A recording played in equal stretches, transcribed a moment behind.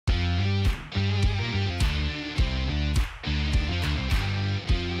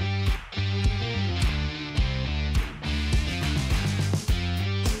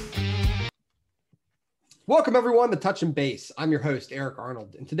Welcome, everyone, to Touch and Base. I'm your host, Eric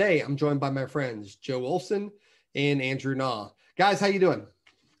Arnold, and today I'm joined by my friends, Joe Olson and Andrew Naw. Guys, how you doing?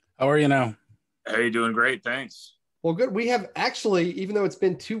 How are you now? Hey, doing great. Thanks. Well, good. We have actually, even though it's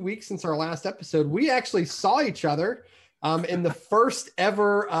been 2 weeks since our last episode, we actually saw each other in the first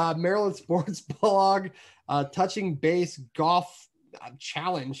ever Maryland Sports Blog Touching Base Golf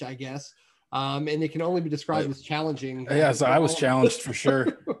Challenge, I guess. And it can only be described as challenging. Yes, I was challenged for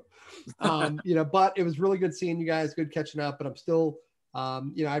sure. But it was really good seeing you guys, good catching up, but I'm still,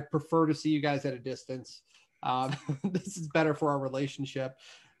 I prefer to see you guys at a distance. This is better for our relationship.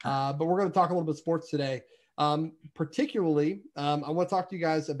 But we're going to talk a little bit of sports today. Particularly, I want to talk to you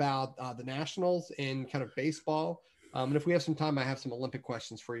guys about the Nationals and kind of baseball. And if we have some time, I have some Olympic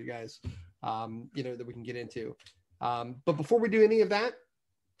questions for you guys, that we can get into. But before we do any of that,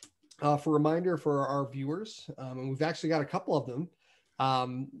 for a reminder for our viewers, and we've actually got a couple of them,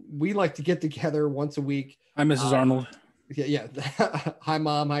 we like to get together once a week. Hi, Mrs. Arnold. Yeah. Hi,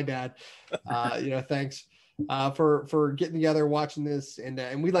 Mom. Hi, Dad. Thanks for getting together, watching this,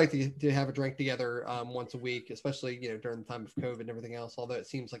 and we like to have a drink together once a week, especially during the time of COVID and everything else. Although it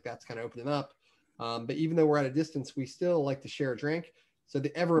seems like that's kind of opening up, but even though we're at a distance, we still like to share a drink. So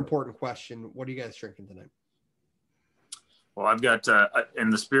the ever important question: what are you guys drinking tonight? Well, I've got, in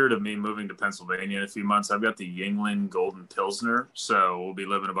the spirit of me moving to Pennsylvania in a few months, I've got the Yuengling Golden Pilsner. So we'll be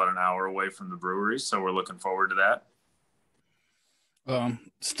living about an hour away from the brewery. So we're looking forward to that.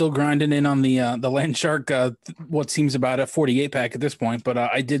 Still grinding in on the Land Shark, what seems about a 48 pack at this point, but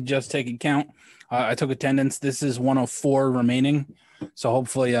I did just take a count. I took attendance. This is 104 remaining. So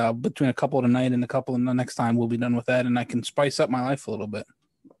hopefully between a couple tonight and a couple the next time, we'll be done with that. And I can spice up my life a little bit.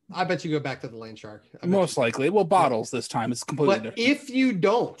 I bet you go back to the Land Shark. Most likely. Well, bottles this time. It's completely different. different. If you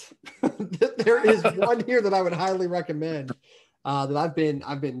don't, there is one here that I would highly recommend that I've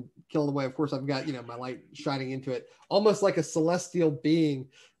been killing away. Of course, I've got, my light shining into it, almost like a celestial being.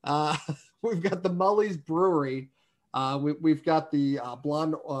 We've got the Mully's Brewery. We've got the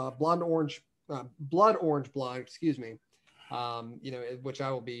blood orange blonde, excuse me. Which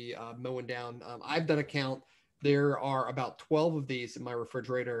I will be mowing down. I've done a count. There are about 12 of these in my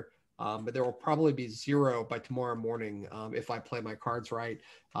refrigerator, but there will probably be 0 by tomorrow morning if I play my cards right.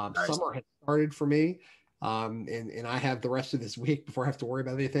 Nice. Summer has started for me, and I have the rest of this week before I have to worry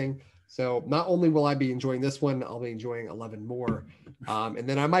about anything. So not only will I be enjoying this one, I'll be enjoying 11 more. And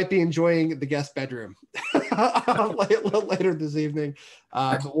then I might be enjoying the guest bedroom a little later this evening.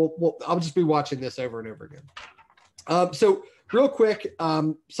 But I'll just be watching this over and over again. So real quick,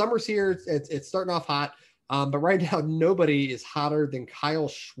 summer's here. It's starting off hot. But right now, nobody is hotter than Kyle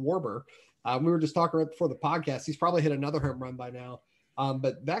Schwarber. We were just talking right before the podcast. He's probably hit another home run by now.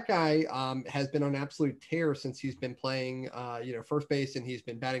 But that guy has been on absolute tear since he's been playing, first base, and he's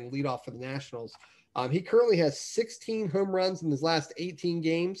been batting leadoff for the Nationals. He currently has 16 home runs in his last 18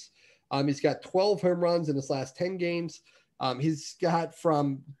 games. He's got 12 home runs in his last 10 games. He's got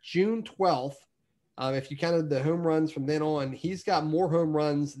from June 12th, if you counted the home runs from then on, he's got more home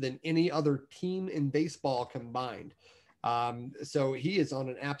runs than any other team in baseball combined. So he is on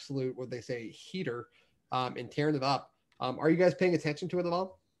an absolute, what they say, heater and tearing it up. Are you guys paying attention to it at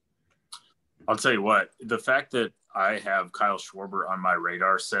all? I'll tell you what, the fact that I have Kyle Schwarber on my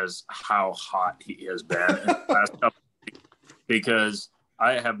radar says how hot he has been in the last couple of weeks, because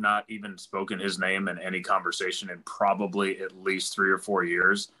I have not even spoken his name in any conversation in probably at least 3 or 4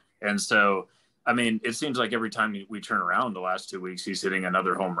 years. And so, I mean, it seems like every time we turn around the last 2 weeks, he's hitting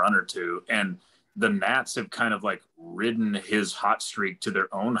another home run or two. And the Nats have kind of like ridden his hot streak to their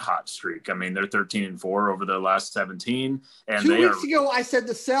own hot streak. I mean, they're 13-4 over the last 17. And 2 weeks ago, I said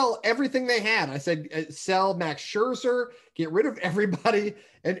to sell everything they had. I said, sell Max Scherzer, get rid of everybody.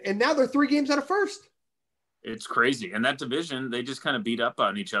 And now they're 3 games out of first. It's crazy. And that division, they just kind of beat up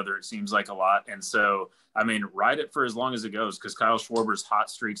on each other, it seems like, a lot. And so, I mean, ride it for as long as it goes, because Kyle Schwarber's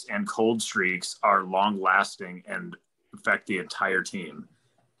hot streaks and cold streaks are long lasting and affect the entire team.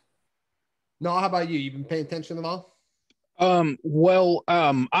 No, how about you? You've been paying attention at all?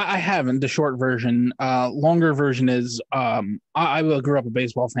 I haven't. The short version. Longer version is I grew up a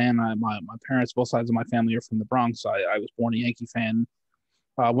baseball fan. My parents, both sides of my family, are from the Bronx. I was born a Yankee fan.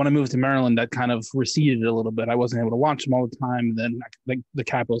 When I moved to Maryland, that kind of receded a little bit. I wasn't able to watch them all the time. And then the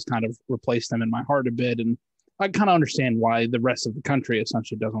Capitals kind of replaced them in my heart a bit. And I kind of understand why the rest of the country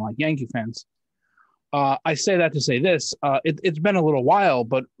essentially doesn't like Yankee fans. I say that to say this. It's been a little while,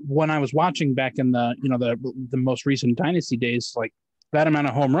 but when I was watching back in the most recent dynasty days, like that amount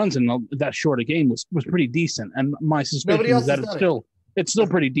of home runs in that short a game was pretty decent. And my suspicion is that it's still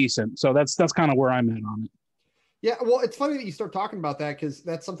pretty decent. So that's kind of where I'm at on it. Yeah, well, it's funny that you start talking about that because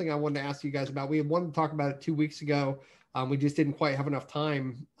that's something I wanted to ask you guys about. We wanted to talk about it 2 weeks ago. We just didn't quite have enough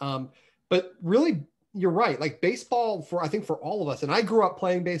time. But really, you're right. Like baseball, I think for all of us, and I grew up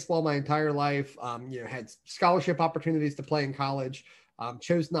playing baseball my entire life. Had scholarship opportunities to play in college.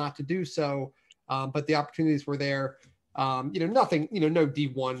 Chose not to do so, but the opportunities were there. Nothing. No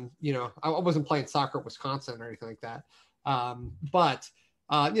D1. I wasn't playing soccer at Wisconsin or anything like that. But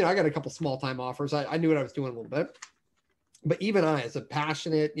I got a couple small time offers. I knew what I was doing a little bit, but even I, as a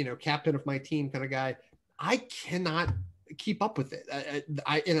passionate, captain of my team kind of guy, I cannot keep up with it.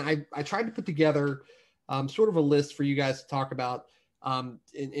 I tried to put together sort of a list for you guys to talk about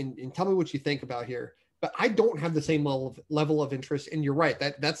and tell me what you think about here. But I don't have the same level of interest. And you're right.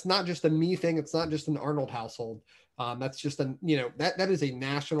 That's not just a me thing. It's not just an Arnold household. That's just that is a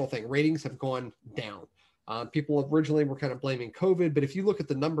national thing. Ratings have gone down. People originally were kind of blaming COVID, but if you look at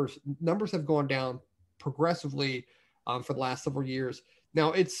the numbers have gone down progressively for the last several years.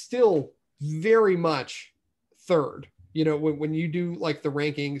 Now it's still very much third. When you do like the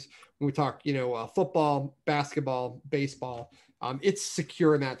rankings, when we talk, football, basketball, baseball, it's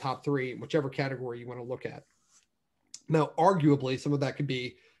secure in that top three, whichever category you want to look at. Now, arguably, some of that could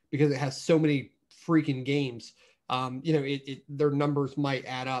be because it has so many freaking games. Their numbers might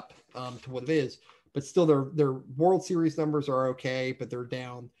add up to what it is. But still, their World Series numbers are okay, but they're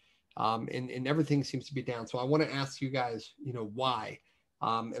down, and everything seems to be down. So I want to ask you guys, why?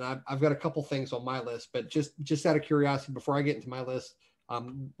 And I've got a couple things on my list, but just out of curiosity, before I get into my list,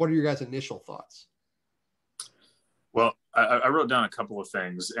 what are your guys' initial thoughts? Well, I wrote down a couple of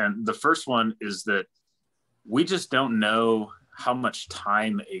things, and the first one is that we just don't know how much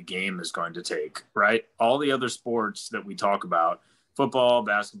time a game is going to take, right? All the other sports that we talk about, football,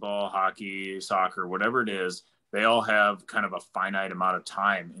 basketball, hockey, soccer, whatever it is, they all have kind of a finite amount of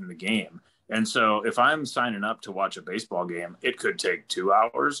time in the game. And so if I'm signing up to watch a baseball game, it could take 2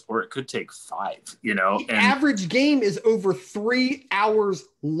 hours or it could take 5, The average game is over 3 hours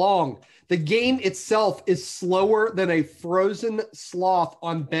long. The game itself is slower than a frozen sloth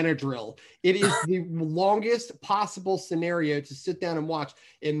on Benadryl. It is the longest possible scenario to sit down and watch.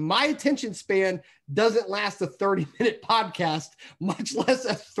 And my attention span doesn't last a 30-minute podcast, much less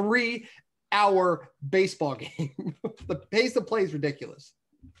a 3-hour baseball game. The pace of play is ridiculous.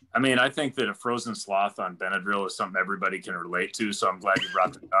 I mean, I think that a frozen sloth on Benadryl is something everybody can relate to. So I'm glad you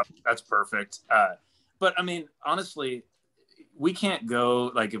brought that up. That's perfect. But I mean, honestly, we can't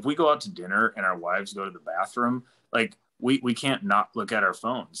go, like, if we go out to dinner and our wives go to the bathroom, like we can't not look at our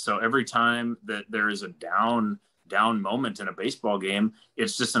phones. So every time that there is a down moment in a baseball game,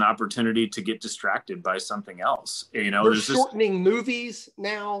 it's just an opportunity to get distracted by something else. They're shortening movies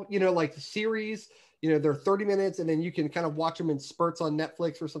now, like the series. They're 30 minutes and then you can kind of watch them in spurts on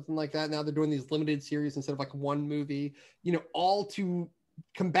Netflix or something like that. Now they're doing these limited series instead of like one movie, all to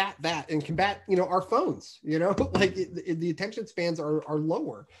combat that and combat, our phones, like the attention spans are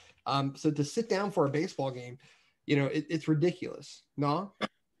lower. So to sit down for a baseball game, it's ridiculous. No?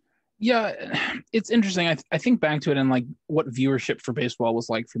 Yeah, it's interesting. I think back to it and like what viewership for baseball was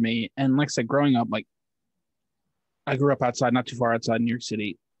like for me. And like I said, growing up, like I grew up outside, not too far outside New York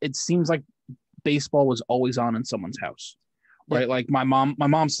City. It seems like baseball was always on in someone's house, right? Like my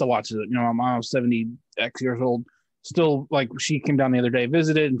mom still watches it. My mom was 70 X years old, still, like, she came down the other day,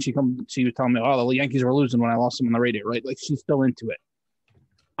 visited, and she was telling me, oh, the Yankees were losing when I lost them on the radio, right? Like, she's still into it.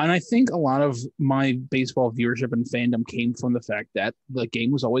 And I think a lot of my baseball viewership and fandom came from the fact that the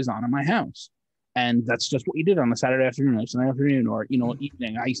game was always on in my house. And that's just what you did on a Saturday afternoon or Sunday afternoon or,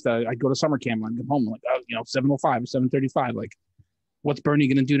 evening. I'd go to summer camp and I'd come home like, 7:05, 7:35, like, what's Bernie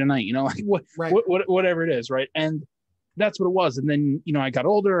going to do tonight? Whatever it is. Right. And that's what it was. And then, I got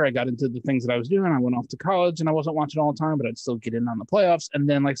older, I got into the things that I was doing. I went off to college and I wasn't watching all the time, but I'd still get in on the playoffs. And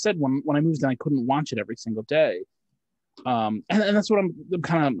then, like I said, when I moved in, I couldn't watch it every single day. And that's what I'm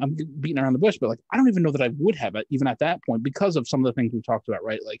beating around the bush, but like, I don't even know that I would have it even at that point because of some of the things we talked about,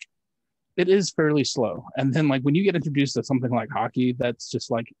 right? Like, it is fairly slow. And then, like, when you get introduced to something like hockey, that's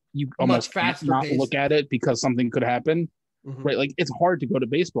just like, you almost can't not look at it because something could happen. Mm-hmm. Right, like, it's hard to go to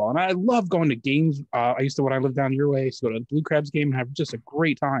baseball, and I love going to games. I used to, when I lived down your way, go to the Blue Crabs game and have just a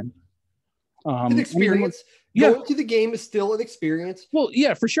great time. An experience. Going to the game is still an experience. Well,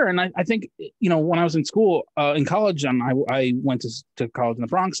 yeah, for sure. And I think when I was in school, in college, and I went to college in the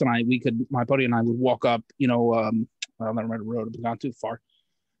Bronx, and my buddy and I would walk up. I don't remember the road; it not too far.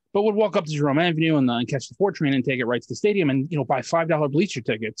 But would walk up to Jerome Avenue and catch the 4 train and take it right to the stadium and, buy $5 bleacher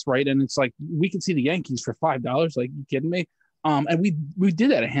tickets, right? And it's like, we could see the Yankees for $5. Like, you kidding me? And we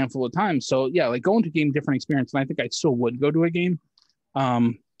did that a handful of times. So, yeah, like, going to a game, different experience. And I think I still would go to a game.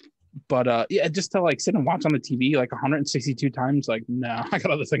 But yeah, just to like sit and watch on the TV like 162 times, like no, I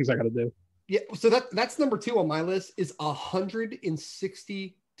got other things I got to do. Yeah, so that's number 2 on my list is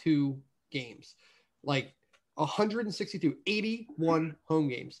 162 games, like 162, 81 home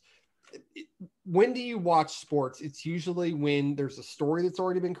games. When do you watch sports? It's usually when there's a story that's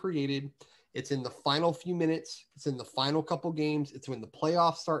already been created. It's in the final few minutes. It's in the final couple games. It's when the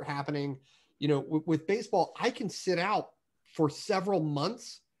playoffs start happening. You know, with baseball, I can sit out for several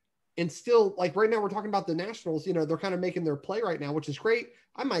months and still, like right now we're talking about the Nationals, you know, they're kind of making their play right now, which is great.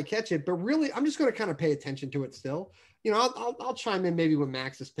 I might catch it, but really I'm just going to kind of pay attention to it still. You know, I'll chime in maybe when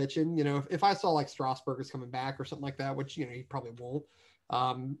Max is pitching. You know, if I saw like Strasburg is coming back or something like that, which, you know, he probably won't.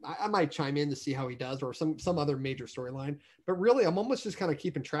 I might chime in to see how he does or some other major storyline. But really, I'm almost just kind of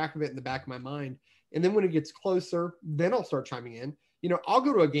keeping track of it in the back of my mind. And then when it gets closer, then I'll start chiming in. You know, I'll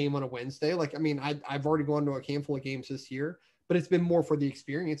go to a game on a Wednesday. Like, I mean, I've already gone to a handful of games this year, but it's been more for the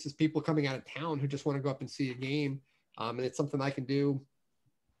experience. It's people coming out of town who just want to go up and see a game. And it's something I can do,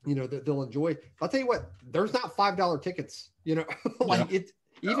 you know, that they'll enjoy. I'll tell you what, there's not $5 tickets, you know, like it,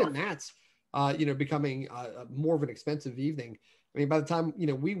 even that's, you know, becoming more of an expensive evening. I mean, by the time, you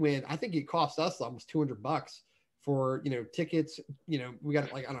know, we went, I think it cost us almost $200 for, you know, tickets. You know, we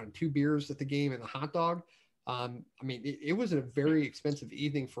got like, I don't know, 2 beers at the game and a hot dog. I mean, it was a very expensive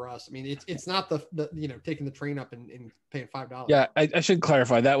evening for us. I mean, it's not the you know, taking the train up and paying $5. Yeah, I should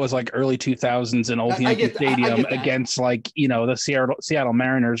clarify that was like early 2000s in Old Yankee Stadium against like, you know, the Seattle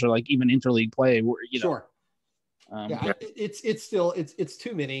Mariners or like even interleague play. Where, you know, sure. It's still it's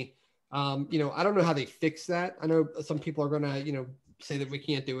too many. You know, I don't know how they fix that. I know some people are going to, you know, say that we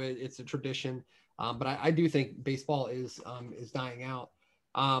can't do it. It's a tradition. But I do think baseball is dying out.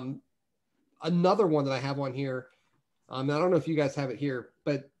 Another one that I have on here, I don't know if you guys have it here,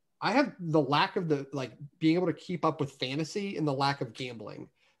 but I have the lack of the, like, being able to keep up with fantasy and the lack of gambling.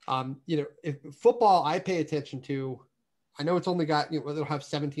 You know, if football, I pay attention to. I know it's only got, you know, they'll have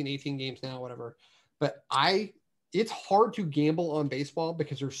 17, 18 games now, whatever. But it's hard to gamble on baseball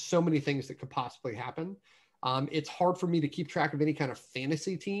because there's so many things that could possibly happen. It's hard for me to keep track of any kind of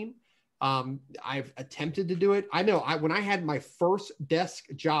fantasy team. I've attempted to do it. I know when I had my first desk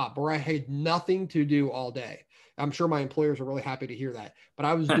job where I had nothing to do all day, I'm sure my employers are really happy to hear that, but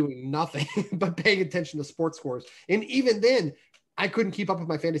I was doing nothing but paying attention to sports scores. And even then I couldn't keep up with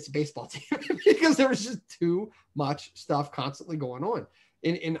my fantasy baseball team because there was just too much stuff constantly going on.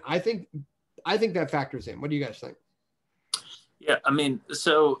 And I think that factors in. What do you guys think? Yeah. I mean,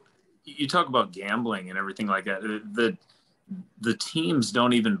 so you talk about gambling and everything like that. The teams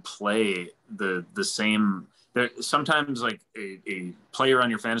don't even play the same. Sometimes like a player on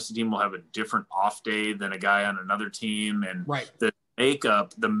your fantasy team will have a different off day than a guy on another team. And right.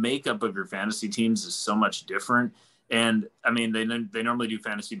 the makeup of your fantasy teams is so much different. And I mean, they normally do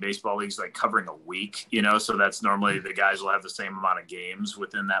fantasy baseball leagues like covering a week, you know, so that's normally the guys will have the same amount of games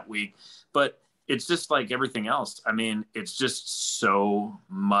within that week. But it's just like everything else. I mean, it's just so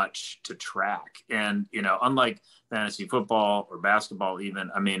much to track. And, you know, unlike fantasy football or basketball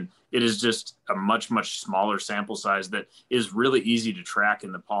even, I mean, it is just a much, much smaller sample size that is really easy to track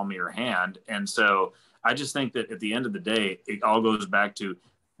in the palm of your hand. And so I just think that at the end of the day, it all goes back to,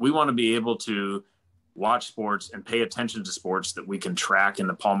 we want to be able to watch sports and pay attention to sports that we can track in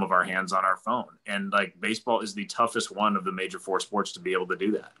the palm of our hands on our phone. And like baseball is the toughest one of the major 4 sports to be able to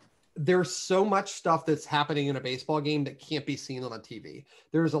do that. There's so much stuff that's happening in a baseball game that can't be seen on a TV.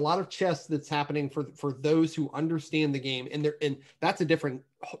 There's a lot of chess that's happening for those who understand the game. And that's a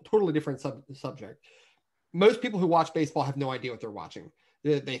totally different subject. Most people who watch baseball have no idea what they're watching.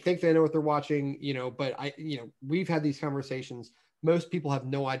 They think they know what they're watching, you know, but we've had these conversations. Most people have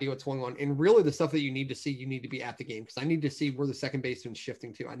no idea what's going on. And really the stuff that you need to see, you need to be at the game, because I need to see where the second baseman's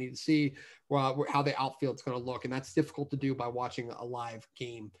shifting to. I need to see how the outfield's going to look. And that's difficult to do by watching a live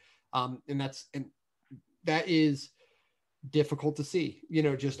game. And that is difficult to see, you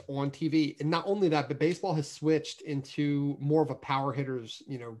know, just on TV. And not only that, but baseball has switched into more of a power hitters,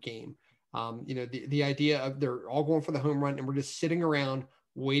 you know, game. You know, the idea of they're all going for the home run and we're just sitting around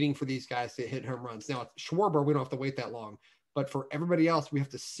waiting for these guys to hit home runs. Now, Schwarber, we don't have to wait that long, but for everybody else, we have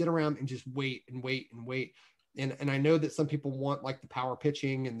to sit around and just wait and wait and wait. And I know that some people want like the power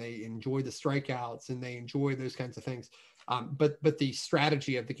pitching and they enjoy the strikeouts and they enjoy those kinds of things. But the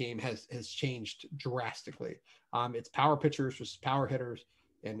strategy of the game has changed drastically. It's power pitchers versus power hitters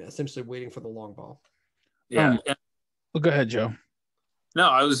and essentially waiting for the long ball. Yeah. Well, go ahead, Joe. No,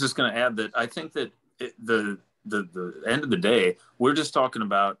 I was just going to add that I think that the end of the day, we're just talking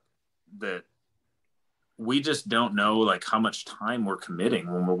about that we just don't know like how much time we're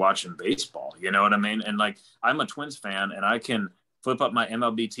committing when we're watching baseball. You know what I mean? And like, I'm a Twins fan and I can flip up my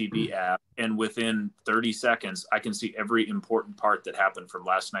MLB TV app, and within 30 seconds, I can see every important part that happened from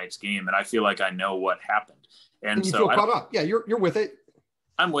last night's game. And I feel like I know what happened. And you feel caught up. Yeah, you're with it.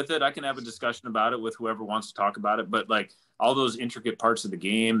 I'm with it. I can have a discussion about it with whoever wants to talk about it. But like all those intricate parts of the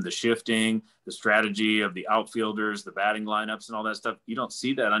game, the shifting, the strategy of the outfielders, the batting lineups and all that stuff, you don't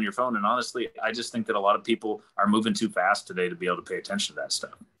see that on your phone. And honestly, I just think that a lot of people are moving too fast today to be able to pay attention to that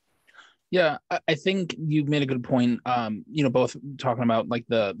stuff. Yeah, I think you made a good point. Both talking about like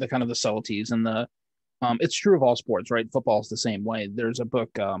the kind of the subtleties and the it's true of all sports, right? Football is the same way. There's a book,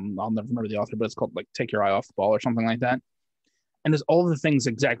 I'll never remember the author, but it's called like Take Your Eye Off the Ball or something like that. And there's all the things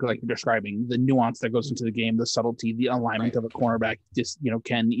exactly like you're describing, the nuance that goes into the game, the subtlety, the alignment of a cornerback just,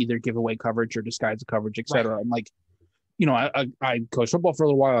 can either give away coverage or disguise the coverage, et cetera. Right. And like, I coached football for a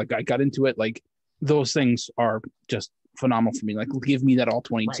little while. Like I got into it. Like those things are just phenomenal for me. Like give me that all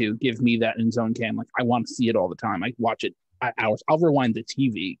 22, give me that in zone cam. Like I want to see it all the time. I watch it hours. I'll rewind the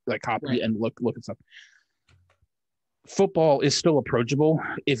TV, like copy and look at stuff. Football is still approachable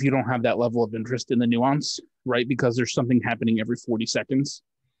if you don't have that level of interest in the nuance, right? Because there's something happening every 40 seconds.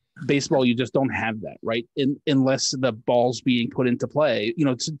 Baseball, you just don't have that, right? Unless the ball's being put into play,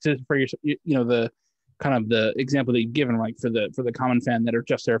 for your, the kind of the example that you've given, like for the common fan that are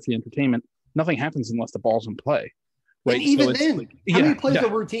just there for the entertainment, nothing happens unless the ball's in play, right? And even then, how many plays are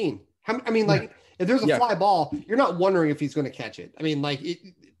routine? If there's a fly ball, you're not wondering if he's going to catch it. I mean, like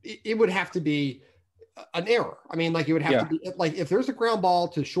it would have to be an error. I mean, like it would have to be like if there's a ground ball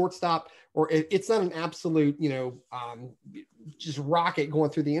to shortstop, or it's not an absolute, just rocket going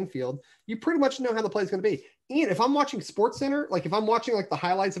through the infield, you pretty much know how the play is going to be. And if I'm watching Sports Center, like if I'm watching like the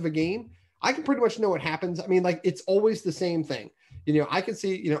highlights of a game, I can pretty much know what happens. I mean, like it's always the same thing. I can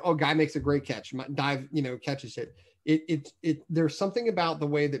see, guy makes a great catch, dive, catches it. There's something about the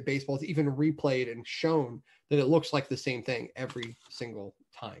way that baseball is even replayed and shown that it looks like the same thing every single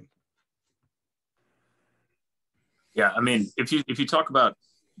time. Yeah, I mean, if you talk about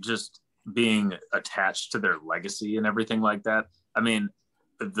just being attached to their legacy and everything like that, I mean,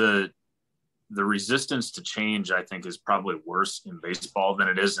 the resistance to change, I think, is probably worse in baseball than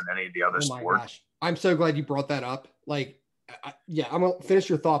it is in any of the other sports. Gosh. I'm so glad you brought that up. Like, I'm gonna finish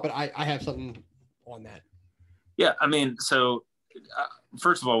your thought, but I have something on that. Yeah, I mean, so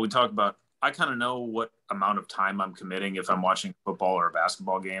first of all, we talk about, I kind of know what amount of time I'm committing if I'm watching football or a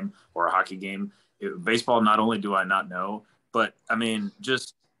basketball game or a hockey game. Baseball, not only do I not know, but I mean,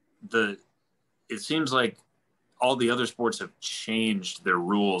 it seems like all the other sports have changed their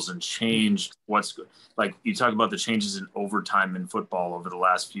rules and changed what's good. Like you talk about the changes in overtime in football over the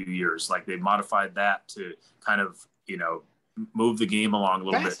last few years. Like they modified that to kind of, move the game along a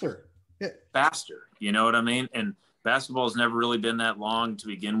little bit faster. You know what I mean? And basketball has never really been that long to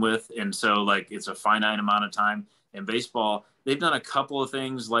begin with. And so like, it's a finite amount of time. In baseball, they've done a couple of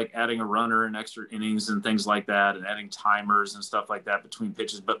things like adding a runner and extra innings and things like that, and adding timers and stuff like that between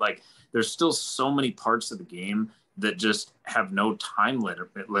pitches. But like, there's still so many parts of the game that just have no time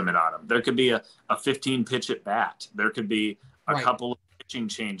limit on them. There could be a 15 pitch at bat. There could be a couple of pitching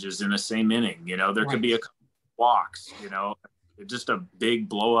changes in the same inning. There could be a couple of walks, just a big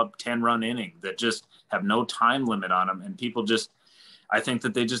blow up 10-run inning that just have no time limit on them. And people I think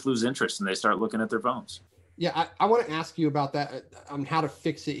that they just lose interest and they start looking at their phones. Yeah, I want to ask you about that on how to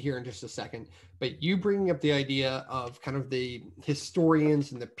fix it here in just a second. But you bringing up the idea of kind of the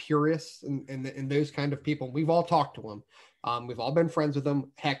historians and the purists and those kind of people, we've all talked to them. We've all been friends with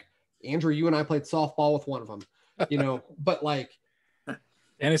them. Heck, Andrew, you and I played softball with one of them, but like.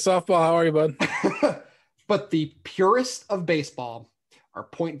 Any softball, how are you, bud? But the purists of baseball are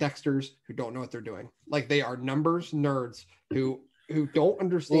Poindexters who don't know what they're doing. Like they are numbers nerds who don't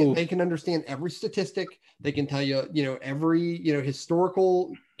understand. Ooh. They can understand every statistic. They can tell you, every,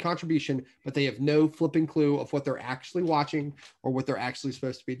 historical contribution, but they have no flipping clue of what they're actually watching or what they're actually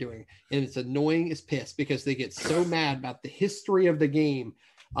supposed to be doing. And it's annoying as piss because they get so mad about the history of the game.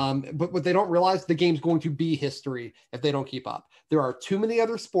 But what they don't realize, the game's going to be history if they don't keep up. There are too many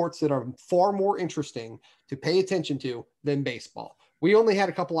other sports that are far more interesting to pay attention to than baseball. We only had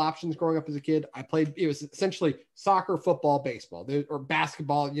a couple options growing up as a kid. It was essentially soccer, football, baseball, or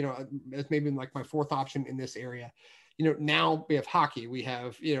basketball, as maybe like my fourth option in this area. Now we have hockey, we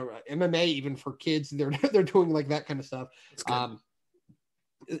have, MMA, even for kids, they're doing like that kind of stuff.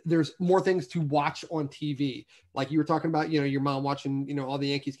 There's more things to watch on TV. Like you were talking about, your mom watching, all the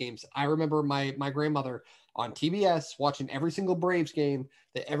Yankees games. I remember my grandmother on TBS watching every single Braves game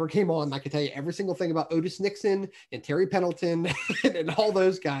that ever came on. I could tell you every single thing about Otis Nixon and Terry Pendleton and all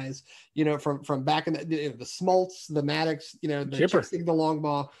those guys, from back in the Smoltz, the Maddox, the Chipper, the long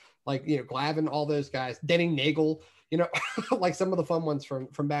ball, like, Glavine, all those guys, Denny Nagel, like some of the fun ones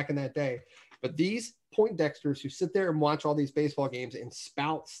from back in that day. But these Poindexters who sit there and watch all these baseball games and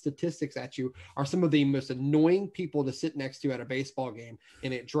spout statistics at you are some of the most annoying people to sit next to at a baseball game.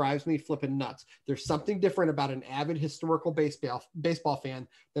 And it drives me flipping nuts. There's something different about an avid historical baseball fan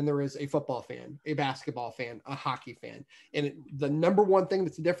than there is a football fan, a basketball fan, a hockey fan. And the number one thing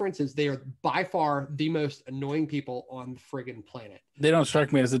that's the difference is they are by far the most annoying people on the friggin' planet. They don't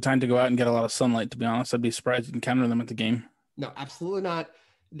strike me as the time to go out and get a lot of sunlight, to be honest. I'd be surprised you encounter them at the game. No, absolutely not.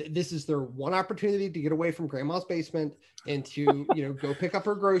 This is their one opportunity to get away from grandma's basement and to, go pick up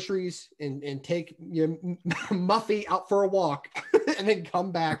her groceries and take Muffy out for a walk and then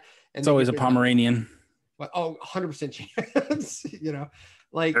come back. And it's always a Pomeranian. Oh, 100% chance,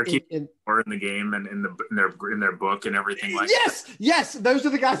 like they're keeping in the game and in their book and everything like that. Yes. Those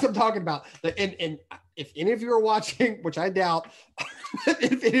are the guys I'm talking about. And if any of you are watching, which I doubt,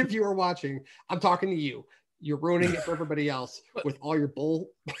 if any of you are watching, I'm talking to you. You're ruining it for everybody else with all your bull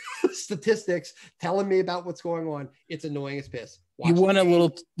statistics telling me about what's going on. It's annoying as piss. You went a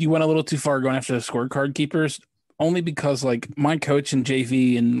little too far going after the scorecard keepers, only because like my coach in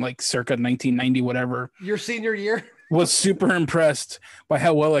JV in like circa 1990, whatever, your senior year, was super impressed by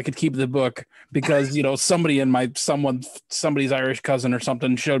how well I could keep the book because somebody's Irish cousin or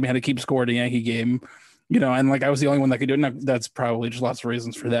something showed me how to keep score at a Yankee game. And like I was the only one that could do it. Now, that's probably just lots of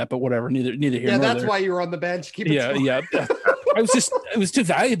reasons for that, but whatever. Neither here nor there. That's why you were on the bench. It was too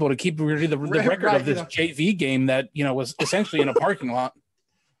valuable to keep the record of this JV game that was essentially in a parking lot.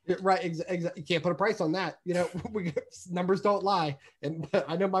 Right, exactly. You can't put a price on that. Numbers don't lie, and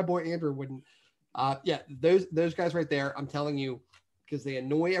I know my boy Andrew wouldn't. Those guys right there. I'm telling you, because they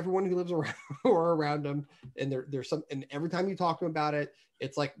annoy everyone who lives around or around them, and there's some. And every time you talk to them about it,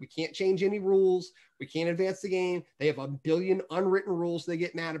 it's like we can't change any rules. We can't advance the game. They have a billion unwritten rules they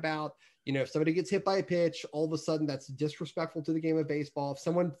get mad about. If somebody gets hit by a pitch, all of a sudden that's disrespectful to the game of baseball. If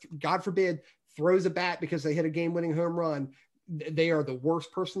someone, God forbid, throws a bat because they hit a game-winning home run, they are the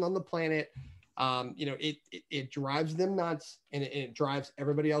worst person on the planet. It drives them nuts, and it drives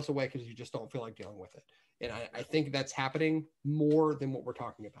everybody else away because you just don't feel like dealing with it. And I think that's happening more than what we're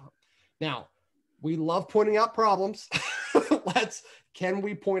talking about. Now, we love pointing out problems. Can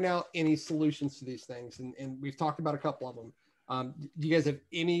we point out any solutions to these things? And we've talked about a couple of them. Do you guys have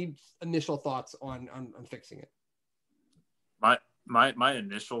any initial thoughts on fixing it? My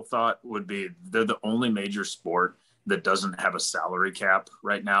initial thought would be they're the only major sport that doesn't have a salary cap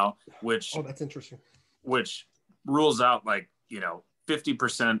right now, which that's interesting. Which rules out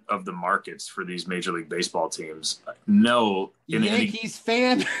 50% of the markets for these Major League Baseball teams. Yankees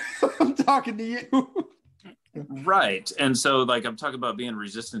fan, I'm talking to you. Right. And so I'm talking about being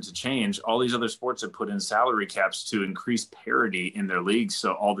resistant to change. All these other sports have put in salary caps to increase parity in their leagues.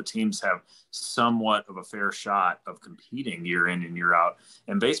 So all the teams have somewhat of a fair shot of competing year in and year out.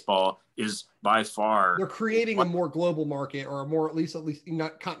 And baseball is by far. They're creating a more global market, or a more, at least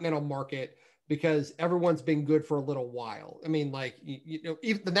not continental market, because everyone's been good for a little while. I mean,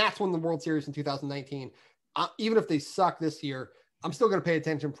 even the Nats won the World Series in 2019. Even if they suck this year, I'm still going to pay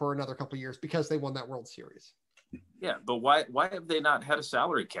attention for another couple of years because they won that World Series. Yeah, but why have they not had a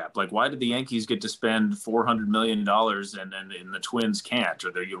salary cap? Why did the Yankees get to spend $400 million and the Twins can't,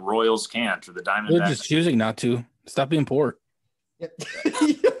 or the Royals can't, or the Diamondbacks? They're just choosing not to. Stop being poor. Yeah,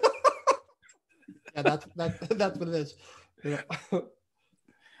 that's what it is.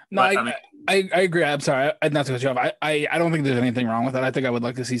 No, I agree. I'm sorry, not to cut you off. I don't think there's anything wrong with that. I think I would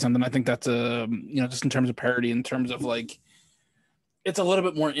like to see something. I think that's just in terms of parity, in terms of it's a little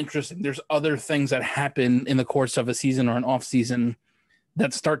bit more interesting. There's other things that happen in the course of a season or an off season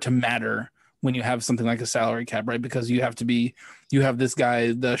that start to matter when you have something like a salary cap, right? Because you have this guy,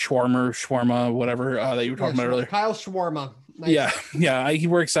 the Schwarber, whatever that you were talking about earlier. Kyle Schwarber. Nice. Yeah. He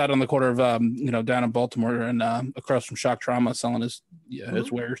works out on the corner of, down in Baltimore and across from Shock Trauma, selling his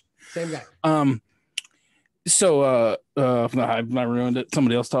wares. Same guy. I ruined it.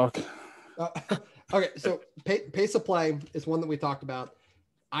 Somebody else talk. Okay, so pace of play is one that we talked about.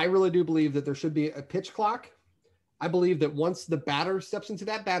 I really do believe that there should be a pitch clock. I believe that once the batter steps into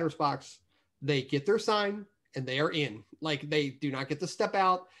that batter's box, they get their sign and they are in. They do not get to step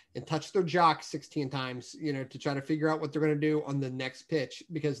out and touch their jock 16 times, to try to figure out what they're going to do on the next pitch,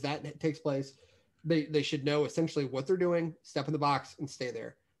 because that takes place. They should know essentially what they're doing, step in the box and stay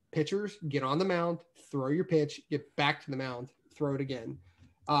there. Pitchers, get on the mound, throw your pitch, get back to the mound, throw it again.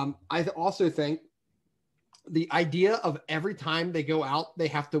 I also think the idea of every time they go out, they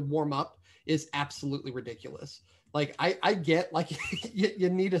have to warm up is absolutely ridiculous. I get you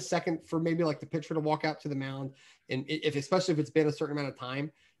need a second for maybe the pitcher to walk out to the mound, and especially if it's been a certain amount of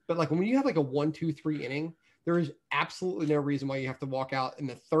time. But when you have a 1, 2, 3 inning, There is absolutely no reason why you have to walk out and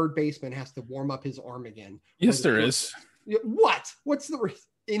the third baseman has to warm up his arm again. Yes, there is. What? What's the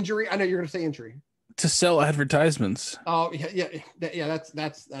injury? I know you're going to say injury. To sell advertisements. Oh yeah.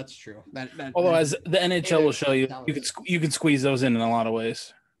 That's true. Although, as the NHL will show you, you can squeeze those in a lot of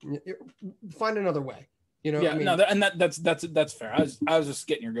ways. Find another way. You know, yeah, I mean, no, and that's fair. I was just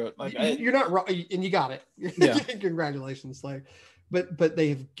getting your goat. Like, you're not wrong, and you got it. Yeah, congratulations. Like, but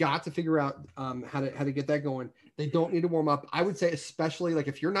they've got to figure out how to get that going. They don't need to warm up. I would say, especially like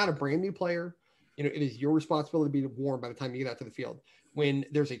if you're not a brand new player, you know, it is your responsibility to be warm by the time you get out to the field. When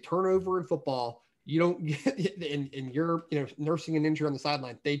there's a turnover in football, you don't get, and you're, you know, nursing an injury on the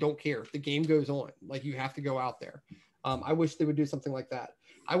sideline. They don't care. The game goes on. Like, you have to go out there. I wish they would do something like that.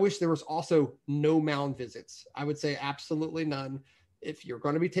 I wish there was also no mound visits. I would say absolutely none. If you're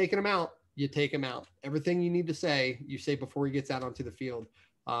going to be taking him out, you take him out. Everything you need to say, you say before he gets out onto the field,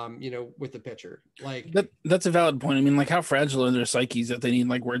 you know, with the pitcher. Like, that's a valid point. I mean, like, how fragile are their psyches that they need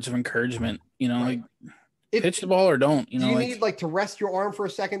like words of encouragement, you know, right. Like pitch the ball or don't, you know, do you like, need like to rest your arm for a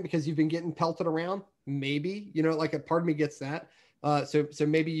second because you've been getting pelted around? Maybe, you know, like a part of me gets that. So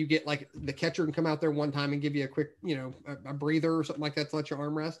maybe you get like the catcher can come out there one time and give you a quick, you know, a breather or something like that to let your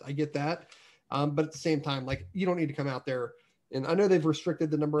arm rest. I get that. But at the same time, like, you don't need to come out there. And I know they've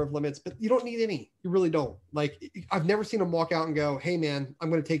restricted the number of limits, but you don't need any. You really don't. Like, I've never seen them walk out and go, "Hey man, I'm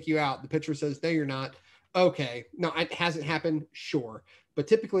going to take you out." The pitcher says, "No, you're not." Okay. No, it hasn't happened. Sure. But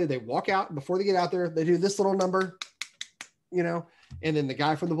typically they walk out before they get out there. They do this little number, you know, and then the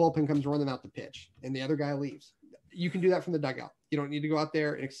guy from the bullpen comes running out the pitch and the other guy leaves. You can do that from the dugout. You don't need to go out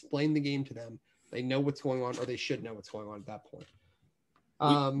there and explain the game to them. They know what's going on, or they should know what's going on at that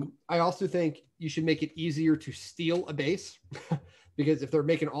point. I also think you should make it easier to steal a base because if they're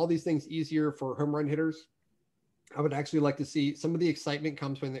making all these things easier for home run hitters, I would actually like to see some of the excitement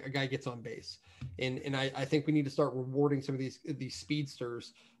comes when a guy gets on base. And I think we need to start rewarding some of these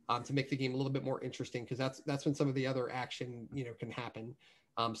speedsters to make the game a little bit more interesting, because that's when some of the other action, you know, can happen.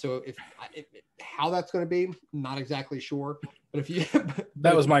 So if how that's going to be, not exactly sure, but if you,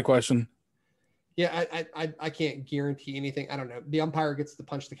 that was my question. Yeah. I can't guarantee anything. I don't know. The umpire gets to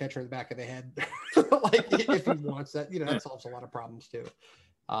punch the catcher in the back of the head. Like, if he wants that, you know, that solves a lot of problems too.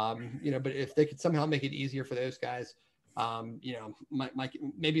 You know, but if they could somehow make it easier for those guys, you know,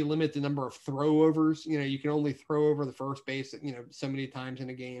 maybe limit the number of throwovers. You know, you can only throw over the first base, you know, so many times in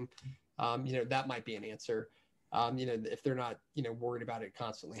a game. You know, that might be an answer. You know, if they're not, you know, worried about it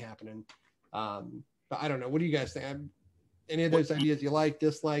constantly happening. But I don't know. What do you guys think? Any of those ideas you like,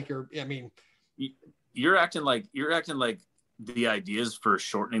 dislike, or, I mean, you're acting like the ideas for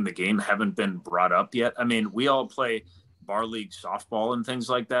shortening the game haven't been brought up yet. I mean, we all play bar league softball and things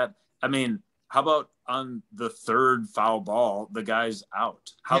like that. I mean, how about on the third foul ball, the guy's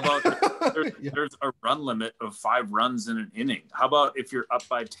out? How about there's a run limit of 5 runs in an inning? How about if you're up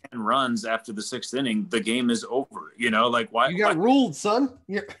by 10 runs after the 6th inning, the game is over? You know, like, why? You got ruled, son.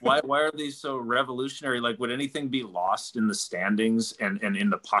 Why are these so revolutionary? Like, would anything be lost in the standings and in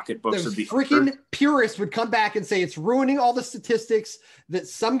the pocketbooks of the freaking purists would come back and say it's ruining all the statistics that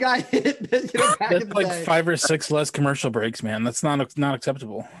some guy hit? You know, back that's in the like day. 5 or 6 less commercial breaks, man. That's not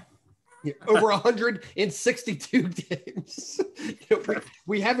acceptable. Yeah, over 162 games. You know,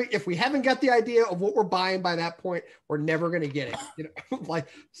 we haven't, if we haven't got the idea of what we're buying by that point, we're never going to get it. You know, like,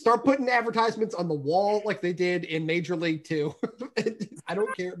 start putting advertisements on the wall like they did in Major League 2. I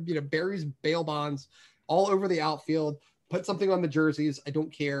don't care. You know, Barry's bail bonds all over the outfield. Put something on the jerseys. I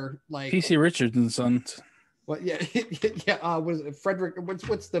don't care. Like PC Richards and Sons. Well, yeah, yeah. What is it? Frederick?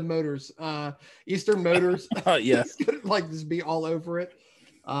 What's the Motors? Eastern Motors. Yeah. It's gonna, like, just be all over it.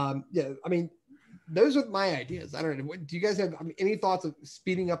 Yeah, I mean, those are my ideas. I don't know. Do you guys have any thoughts of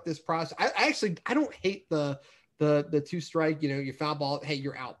speeding up this process? I don't hate the 2 strike, you know, you foul ball, hey,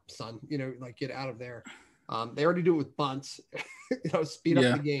 you're out, son, you know, like, get out of there. They already do it with bunts. You know, speed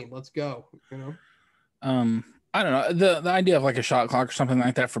up the game. Let's go, you know. I don't know. The idea of like a shot clock or something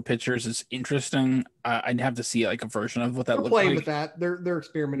like that for pitchers is interesting. I'd have to see like a version of what that looks like. Playing with that. They're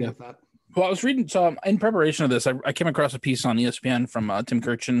experimenting with that. Well, I was reading, so in preparation of this, I came across a piece on ESPN from Tim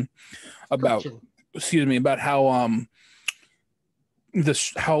Kirchin about how the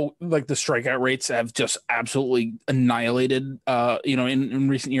strikeout rates have just absolutely annihilated. You know, in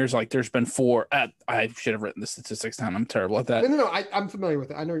recent years, like, there's been 4. I should have written the statistics down. I'm terrible at that. No, I'm familiar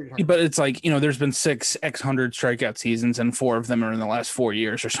with it. I know what you're talking about. But it's like, you know, there's been 6 X100 strikeout seasons, and 4 of them are in the last 4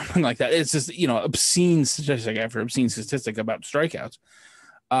 years or something like that. It's just, you know, obscene statistic after obscene statistic about strikeouts.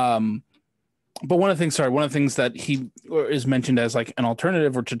 But one of the things that he is mentioned as like an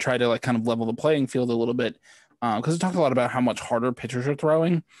alternative, or to try to like kind of level the playing field a little bit, because it talked a lot about how much harder pitchers are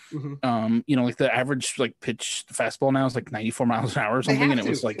throwing. Mm-hmm. Like the average pitch fastball now is 94 miles an hour or something, and it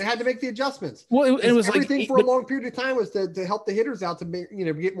was they had to make the adjustments. Well, it was everything for a long period of time was to help the hitters out to make,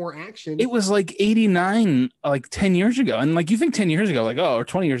 get more action. It was 89 10 years ago, and you think 10 years ago or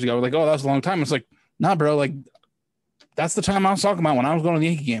 20 years ago that was a long time. It's nah, bro, that's the time I was talking about when I was going to the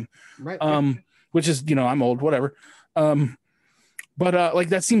Yankee game, right? Which is I'm old, whatever. But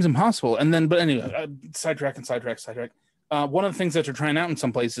that seems impossible. But anyway, sidetrack. One of the things that they're trying out in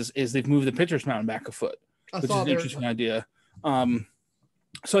some places is they've moved the pitcher's mound back a foot, which is an interesting idea.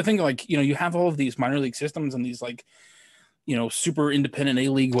 So I think you have all of these minor league systems and these super independent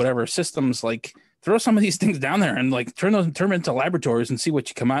A-League whatever systems. Throw some of these things down there and turn them into laboratories and see what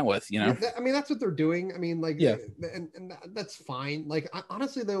you come out with. Yeah, I mean that's what they're doing. I mean and that's fine.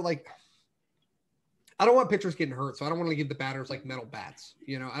 Honestly though, I don't want pitchers getting hurt, so I don't want to give the batters metal bats.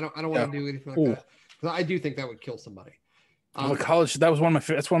 I don't want to do anything like that. Because I do think that would kill somebody. College, that's one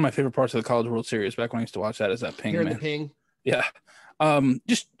of my favorite parts of the College World Series back when I used to watch that, is that ping, man. The ping. Yeah.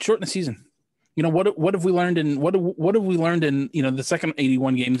 Just shorten the season. What have we learned in the second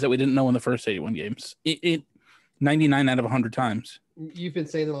 81 games that we didn't know in the first 81 games? It 99 out of 100 times. You've been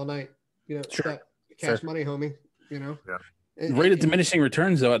saying it all night. Sure. Cash money, homie. Yeah. Rate of diminishing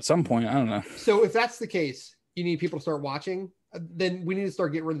returns, though, at some point. I don't know. So if that's the case, you need people to start watching. Then we need to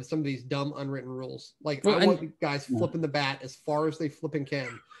start getting rid of some of these dumb unwritten rules. I want guys flipping the bat as far as they flipping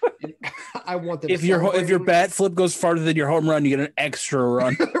can. I want them. If your bat flip goes farther than your home run, you get an extra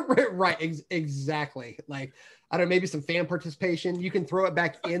run. right. Exactly. I don't know, maybe some fan participation. You can throw it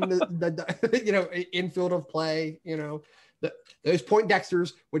back in the infield of play. Those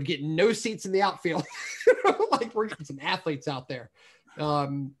Poindexters would get no seats in the outfield. We're getting some athletes out there.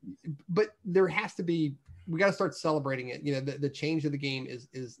 But there has to be, we got to start celebrating it. The change of the game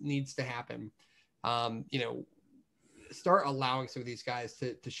needs to happen. Start allowing some of these guys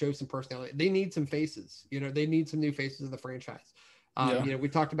to show some personality. They need some faces, they need some new faces of the franchise. We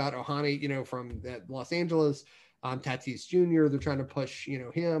talked about Ohani, from Los Angeles, Tatis Jr. They're trying to push,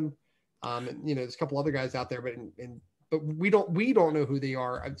 him. And, there's a couple other guys out there, but we don't know who they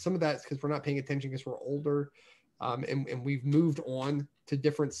are. Some of that's because we're not paying attention because we're older, and we've moved on to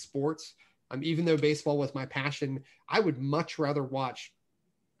different sports. Even though baseball was my passion, I would much rather watch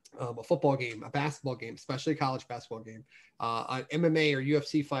a football game, a basketball game, especially a college basketball game, an MMA or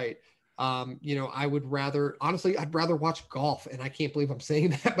UFC fight. I would rather, honestly, I'd rather watch golf, and I can't believe I'm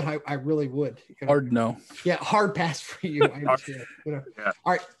saying that, but I really would. Hard no. Yeah, hard pass for you. I understand. Yeah.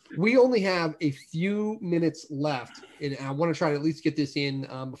 All right, we only have a few minutes left, and I want to try to at least get this in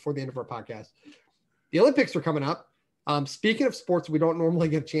before the end of our podcast. The Olympics are coming up. Speaking of sports we don't normally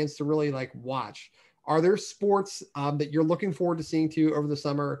get a chance to really watch, are there sports that you're looking forward to seeing over the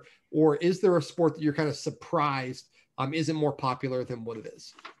summer, or is there a sport that you're kind of surprised isn't more popular than what it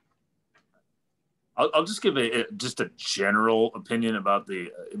is? I'll just give just a general opinion about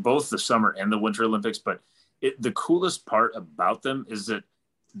both the summer and the Winter Olympics, but the coolest part about them is that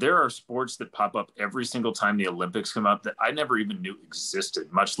there are sports that pop up every single time the Olympics come out that I never even knew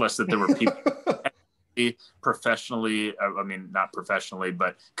existed, much less that there were people professionally, not professionally,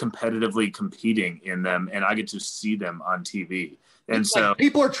 but competitively competing in them, and I get to see them on TV. And so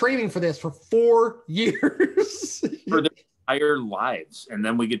people are training for this for 4 years. For their entire lives, and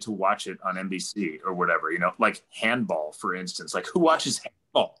then we get to watch it on NBC or whatever, handball, for instance. Who watches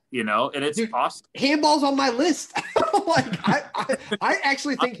handball, and it's awesome. Handball's on my list. I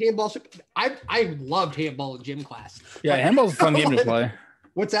actually think handball should, I loved handball in gym class. Yeah, handball's a fun game to play.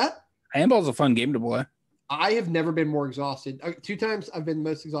 What's that? Handball's a fun game to play. I have never been more exhausted. 2 times I've been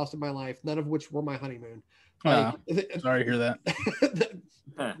most exhausted in my life, none of which were my honeymoon. Sorry to hear that.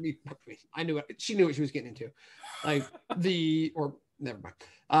 I knew it. She knew what she was getting into. Never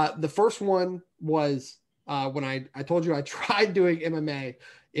mind. The first one was when I told you I tried doing MMA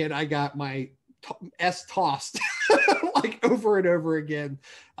and I got my S tossed over and over again.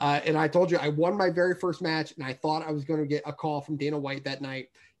 And I told you I won my very first match, and I thought I was going to get a call from Dana White that night.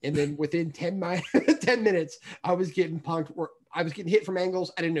 And then within 10 minutes, I was getting punked, or I was getting hit from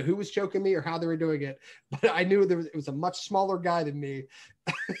angles. I didn't know who was choking me or how they were doing it, but I knew it was a much smaller guy than me,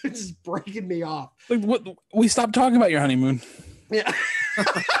 just breaking me off. What? We stopped talking about your honeymoon. Yeah.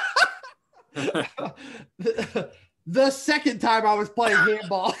 The second time I was playing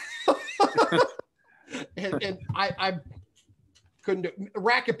handball, and I couldn't do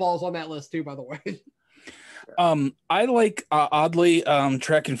racquetball's on that list too, by the way. I like oddly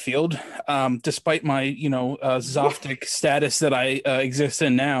track and field, despite my Zoftic status that I exist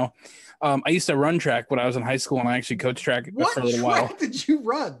in now. I used to run track when I was in high school, and I actually coached track for a little while. What track did you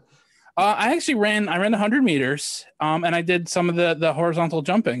run? I ran the 100 meters, and I did some of the horizontal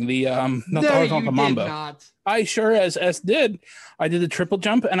jumping, not the horizontal mambo. Not. I sure as did. I did the triple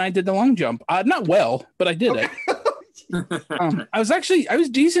jump and I did the long jump. Not well, but I did it. I was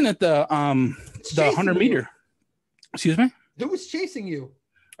decent at the 100 meter. Excuse me? Who was chasing you?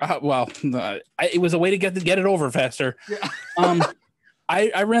 It was a way to get it over faster. Yeah.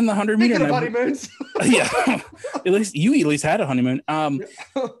 I ran the 100 meter. Honeymoons. Yeah. At least had a honeymoon.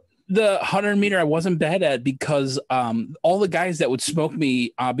 The 100 meter I wasn't bad at because all the guys that would smoke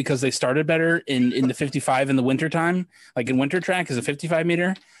me because they started better in the 55 in the winter time, like in winter track is a 55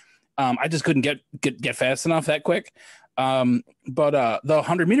 meter. I just couldn't get fast enough that quick. But the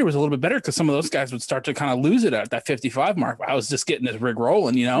 100 meter was a little bit better because some of those guys would start to kind of lose it at that 55 mark. I was just getting this rig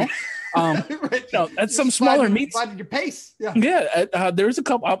rolling, you know. Right. At some smaller meets, your pace. Yeah. There was a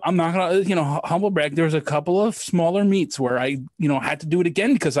couple. I'm not gonna, humble brag. There was a couple of smaller meets where I, had to do it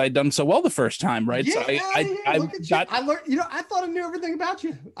again because I'd done so well the first time, right? Yeah, so I learned. I thought I knew everything about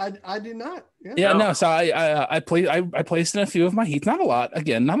you. I did not. So I placed in a few of my heats, not a lot.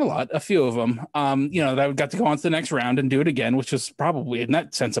 Again, not a lot. A few of them. That I got to go on to the next round and do it again, which was probably in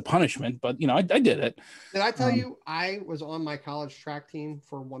that sense a punishment. But I did it. Did I tell you I was on my college track team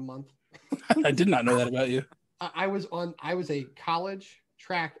for 1 month? I did not know that about you. I was a college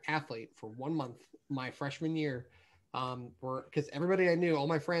track athlete for 1 month my freshman year, because everybody I knew, all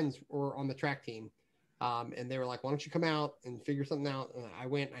my friends were on the track team, and they were like, "Why don't you come out and figure something out?" And I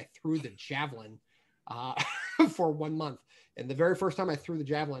went and I threw the javelin for 1 month, and the very first time I threw the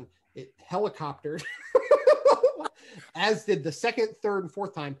javelin, it helicoptered, as did the second, third, and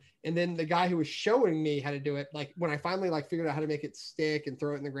fourth time. And then the guy who was showing me how to do it, like when I finally figured out how to make it stick and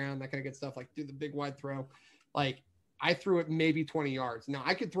throw it in the ground, that kind of good stuff, like do the big wide throw, I threw it maybe 20 yards. Now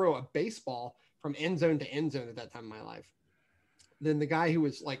I could throw a baseball from end zone to end zone at that time in my life. Then the guy who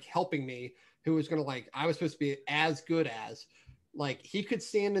was helping me, who was going to I was supposed to be as good as, he could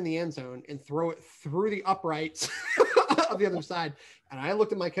stand in the end zone and throw it through the uprights of the other side. And I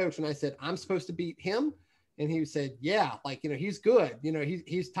looked at my coach and I said, "I'm supposed to beat him?" And he said, "Yeah, he's good.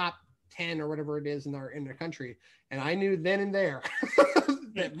 He's top 10 or whatever it is in the country." And I knew then and there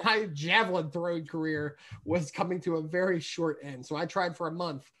that my javelin throwing career was coming to a very short end. So I tried for a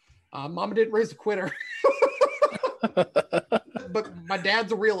month. Mama didn't raise a quitter, but my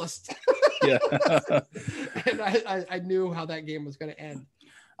dad's a realist. Yeah. And I knew how that game was going to end.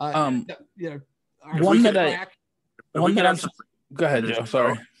 Go ahead, Joe.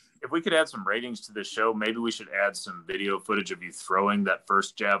 Sorry. If we could add some ratings to this show, maybe we should add some video footage of you throwing that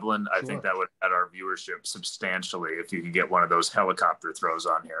first javelin. Sure. I think that would add our viewership substantially if you could get one of those helicopter throws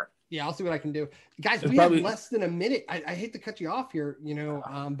on here. Yeah, I'll see what I can do. Guys, we have less than a minute. I hate to cut you off here,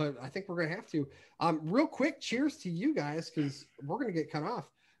 but I think we're going to have to. Real quick, cheers to you guys, because we're going to get cut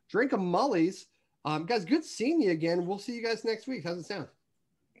off. Drink a Mullies. Guys, good seeing you again. We'll see you guys next week. How's it sound?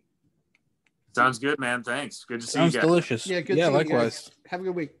 Sounds good, man. Thanks. Good to see you guys. Sounds delicious. Yeah, good. Yeah, likewise. Have a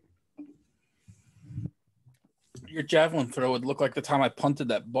good week. Your javelin throw would look like the time I punted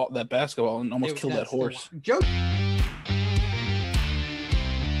that basketball and almost killed that horse. Joe.